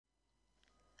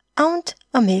Aunt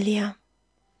Amelia.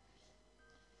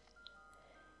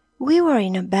 We were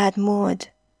in a bad mood.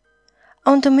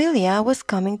 Aunt Amelia was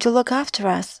coming to look after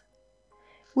us.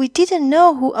 We didn't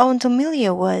know who Aunt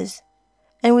Amelia was,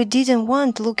 and we didn't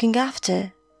want looking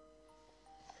after.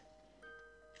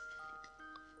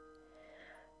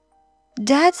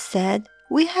 Dad said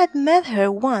we had met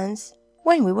her once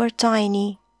when we were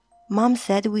tiny. Mom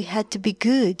said we had to be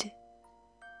good.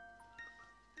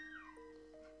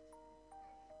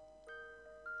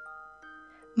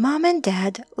 Mom and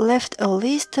Dad left a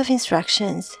list of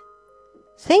instructions.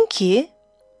 "Thank you,"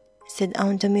 said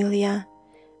Aunt Amelia.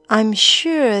 "I'm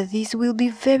sure this will be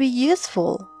very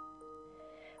useful."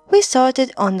 We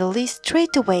started on the list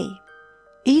straight away.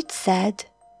 It said,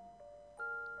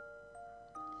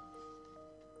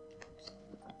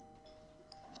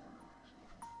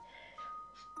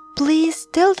 "Please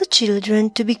tell the children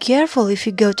to be careful if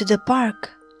you go to the park.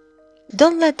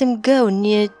 Don't let them go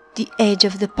near the edge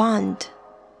of the pond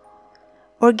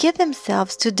or get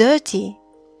themselves too dirty.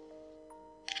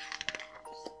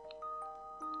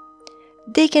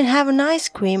 They can have an ice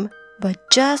cream, but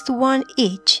just one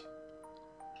each.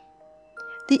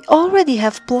 They already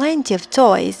have plenty of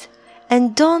toys,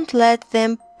 and don't let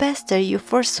them pester you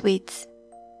for sweets."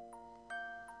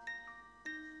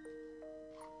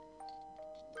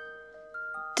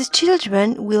 The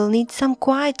children will need some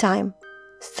quiet time,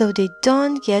 so they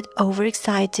don't get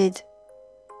overexcited.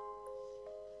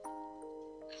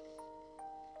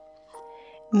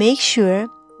 Make sure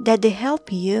that they help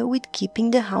you with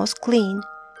keeping the house clean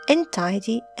and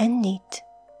tidy and neat.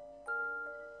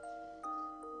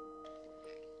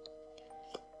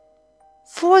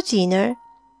 For dinner,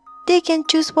 they can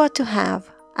choose what to have,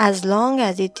 as long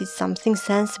as it is something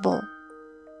sensible.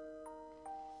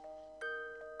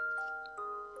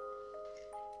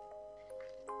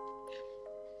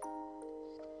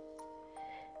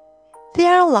 They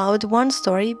are allowed one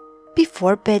story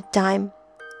before bedtime,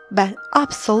 but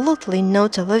absolutely no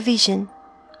television.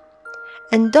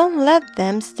 And don't let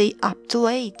them stay up too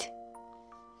late.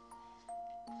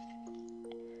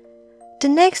 The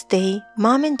next day,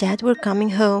 Mom and Dad were coming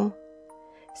home,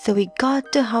 so we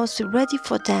got the house ready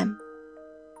for them.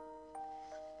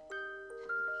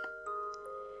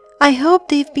 "I hope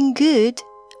they've been good,"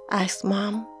 asked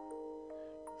Mom.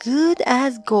 "Good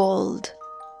as gold,"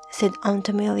 said Aunt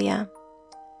Amelia.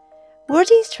 "Were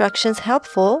the instructions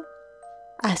helpful?"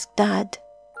 asked Dad.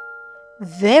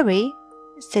 "Very,"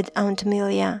 said Aunt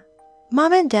Amelia.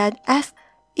 Mom and Dad asked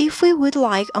if we would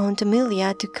like Aunt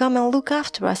Amelia to come and look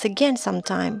after us again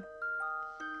sometime.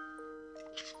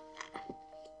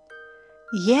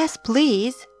 "Yes,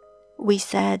 please," we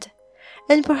said,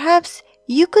 "and perhaps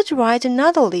you could write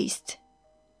another list."